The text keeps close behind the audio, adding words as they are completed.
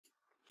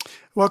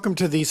Welcome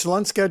to the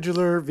Salon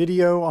Scheduler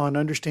video on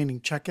understanding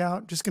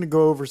checkout. Just going to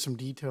go over some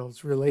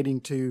details relating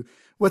to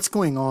what's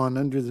going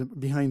on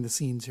behind the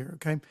scenes here,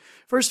 okay?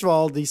 First of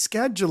all, the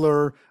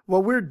scheduler,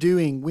 what we're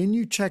doing when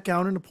you check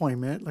out an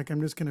appointment, like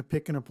I'm just going to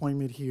pick an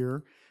appointment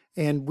here,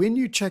 and when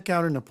you check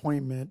out an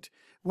appointment,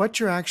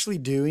 what you're actually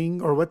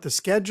doing, or what the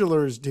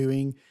scheduler is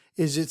doing,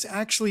 is it's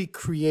actually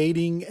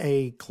creating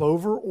a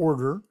Clover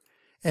order.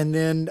 And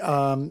then,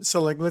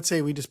 so like, let's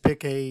say we just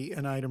pick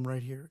an item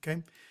right here,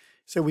 okay?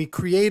 So we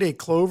create a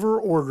Clover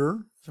order.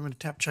 So I'm going to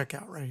tap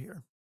checkout right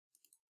here.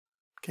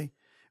 Okay.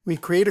 We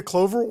create a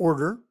Clover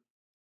order,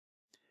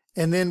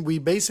 and then we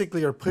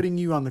basically are putting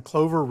you on the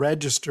Clover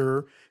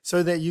Register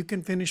so that you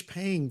can finish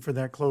paying for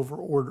that Clover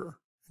order.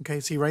 Okay.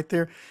 See right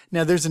there.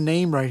 Now there's a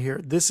name right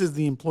here. This is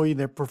the employee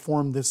that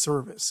performed this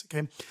service.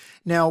 Okay.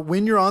 Now,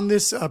 when you're on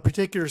this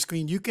particular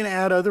screen, you can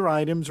add other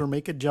items or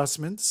make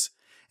adjustments.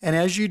 And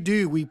as you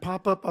do, we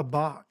pop up a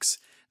box.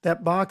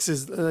 That box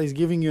is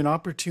giving you an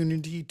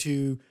opportunity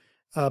to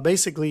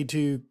basically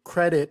to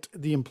credit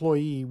the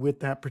employee with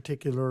that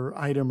particular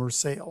item or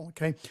sale,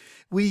 okay?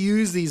 We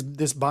use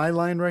this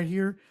byline right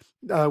here.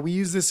 We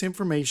use this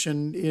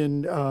information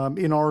in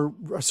our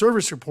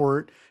service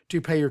report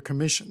to pay your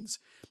commissions.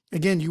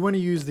 Again, you want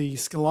to use the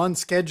Salon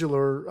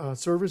Scheduler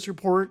service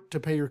report to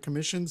pay your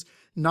commissions,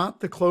 not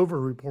the Clover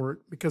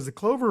report, because the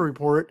Clover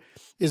report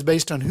is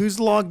based on who's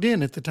logged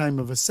in at the time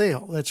of a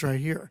sale. That's right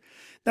here.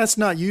 That's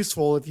not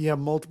useful if you have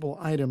multiple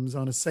items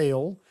on a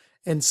sale.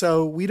 And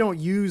so we don't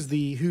use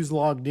the who's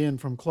logged in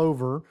from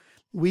Clover.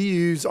 We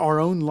use our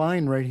own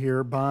line right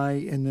here, by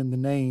and then the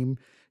name,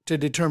 to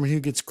determine who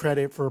gets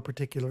credit for a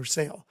particular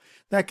sale.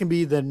 That can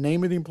be the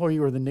name of the employee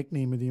or the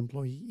nickname of the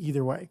employee,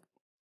 either way.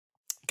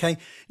 Okay.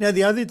 Now,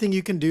 the other thing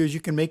you can do is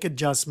you can make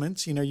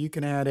adjustments. You know, you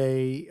can add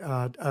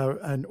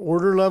an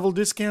order level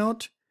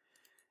discount,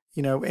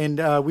 you know,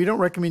 and we don't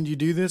recommend you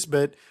do this,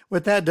 but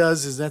what that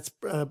does is that's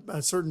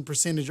a certain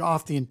percentage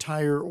off the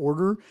entire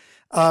order.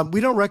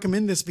 We don't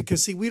recommend this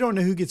because, see, we don't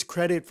know who gets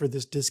credit for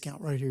this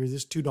discount right here,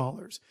 this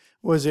 $2.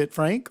 Was it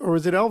Frank or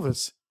was it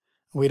Elvis?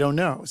 We don't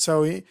know.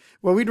 So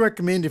what we'd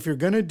recommend if you're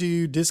going to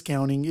do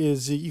discounting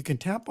is you can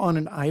tap on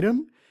an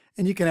item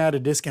and you can add a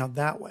discount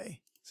that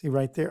way. See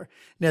right there.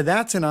 Now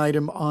that's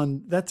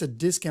that's a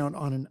discount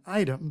on an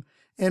item.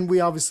 And we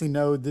obviously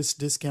know this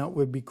discount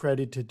would be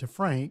credited to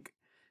Frank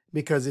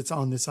because it's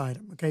on this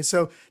item. Okay,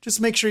 so just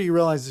make sure you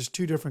realize there's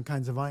two different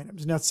kinds of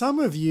items. Now, some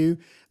of you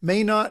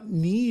may not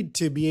need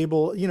to be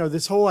able, you know,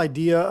 this whole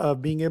idea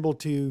of being able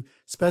to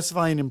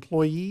specify an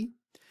employee,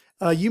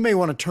 you may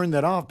want to turn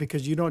that off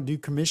because you don't do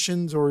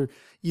commissions, or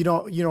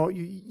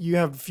you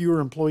have fewer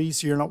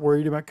employees, so you're not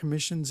worried about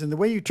commissions. And the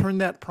way you turn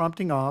that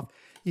prompting off,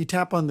 you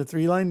tap on the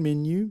three-line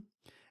menu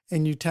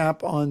and you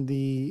tap on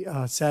the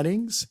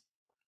settings.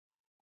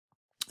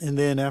 And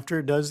then after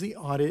it does the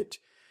audit,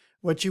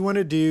 what you want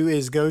to do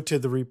is go to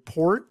the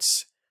report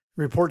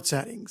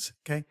settings,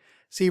 okay?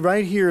 See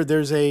right here,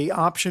 there's a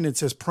option. It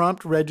says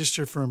prompt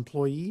register for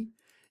employee.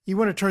 You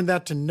want to turn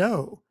that to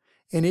no.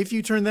 And if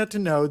you turn that to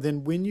no,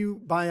 then when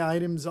you buy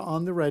items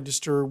on the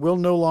register, we'll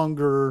no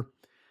longer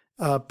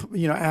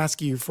ask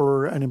you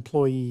for an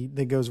employee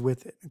that goes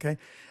with it, okay?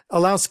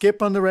 Allow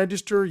skip on the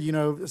register. You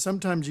know,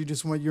 sometimes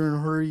you're in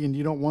a hurry and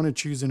you don't want to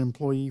choose an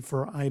employee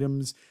for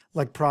items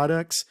like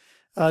products.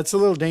 It's a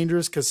little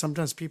dangerous because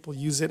sometimes people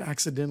use it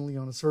accidentally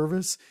on a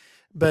service,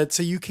 but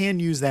so you can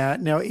use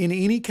that. Now, in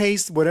any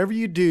case, whatever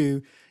you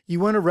do,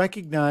 you want to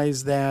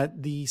recognize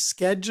that the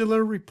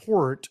scheduler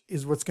report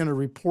is what's going to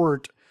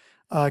report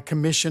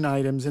commission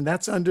items, and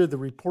that's under the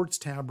reports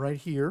tab right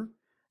here.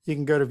 You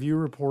can go to view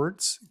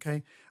reports,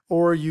 okay?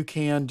 Or you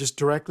can just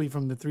directly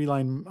from the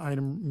three-line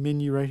item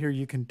menu right here,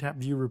 you can tap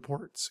view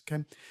reports,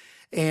 okay?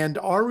 And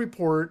our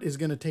report is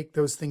going to take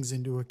those things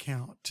into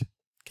account.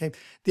 Okay.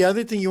 The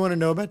other thing you want to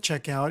know about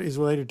checkout is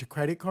related to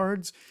credit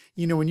cards.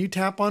 You know, when you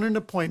tap on an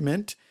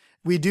appointment,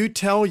 we do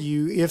tell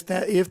you if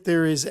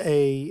there is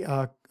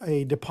a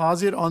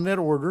deposit on that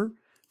order.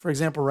 For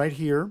example, right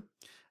here.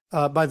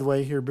 By the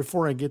way, here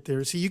before I get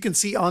there, so you can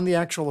see on the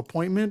actual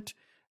appointment,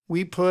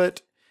 we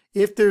put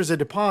if there's a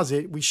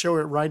deposit, we show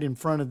it right in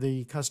front of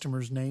the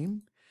customer's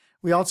name.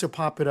 We also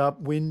pop it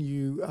up when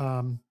you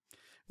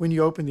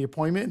open the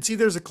appointment, and see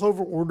there's a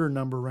Clover order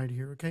number right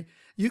here, okay?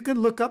 You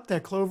can look up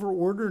that Clover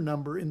order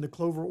number in the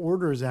Clover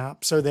Orders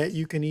app so that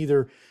you can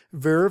either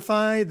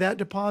verify that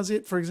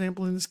deposit, for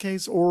example, in this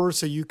case, or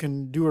so you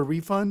can do a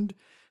refund.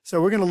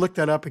 So we're going to look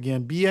that up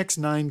again,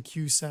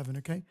 BX9Q7,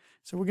 okay?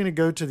 So we're going to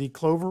go to the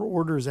Clover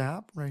Orders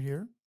app right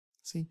here.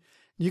 See,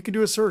 you can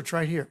do a search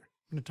right here.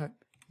 I'm going to type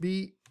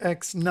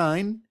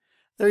BX9.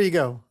 There you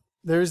go.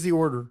 There's the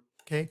order,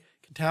 okay?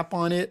 You can tap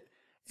on it.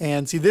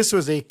 And see, this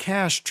was a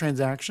cash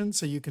transaction,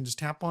 so you can just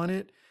tap on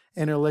it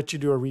and it'll let you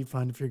do a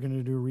refund if you're going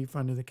to do a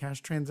refund of the cash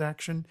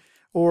transaction,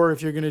 or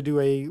if you're going to do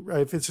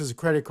if this is a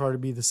credit card, it'd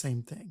be the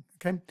same thing,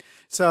 okay?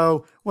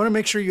 So want to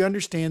make sure you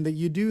understand that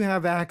you do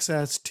have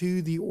access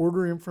to the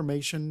order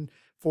information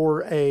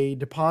for a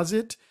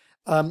deposit.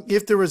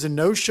 If there was a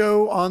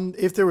no-show,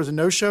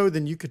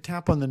 then you could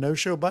tap on the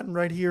no-show button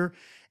right here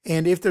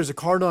And if there's a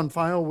card on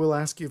file, we'll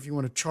ask you if you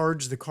want to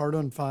charge the card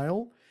on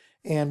file,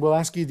 and we'll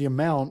ask you the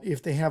amount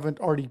if they haven't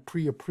already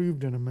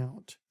pre-approved an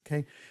amount.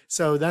 Okay,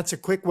 so that's a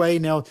quick way.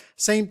 Now,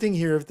 same thing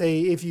here.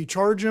 If you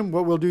charge them,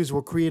 what we'll do is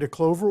we'll create a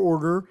Clover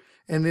order,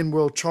 and then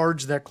we'll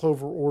charge that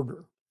Clover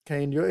order.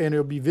 Okay, and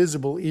it'll be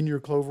visible in your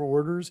Clover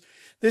orders.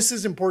 This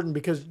is important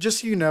because,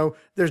 just so you know,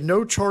 there's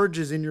no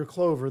charges in your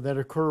Clover that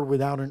occur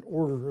without an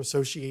order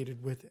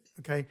associated with it.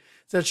 Okay,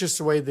 so that's just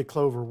the way the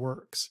Clover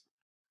works.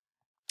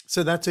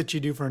 So that's what you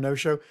do for a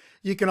no-show.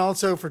 You can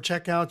also, for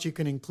checkouts, you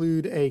can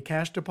include a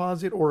cash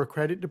deposit or a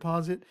credit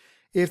deposit.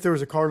 If there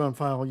was a card on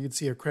file, you'd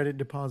see a credit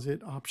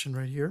deposit option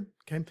right here.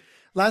 Okay.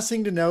 Last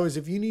thing to know is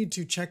if you need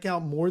to check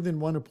out more than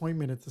one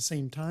appointment at the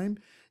same time,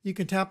 you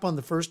can tap on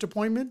the first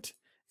appointment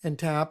and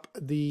tap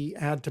the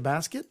add to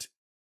basket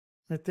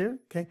right there.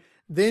 Okay.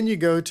 Then you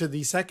go to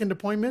the second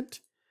appointment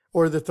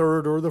or the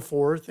third or the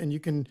fourth, and you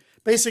can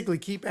basically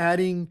keep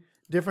adding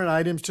different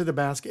items to the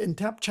basket and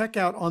tap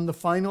checkout on the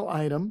final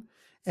item,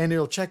 and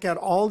it'll check out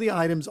all the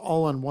items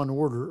all on one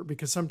order,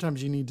 because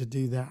sometimes you need to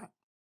do that.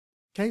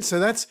 Okay, so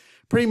that's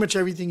pretty much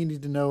everything you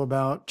need to know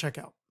about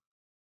checkout.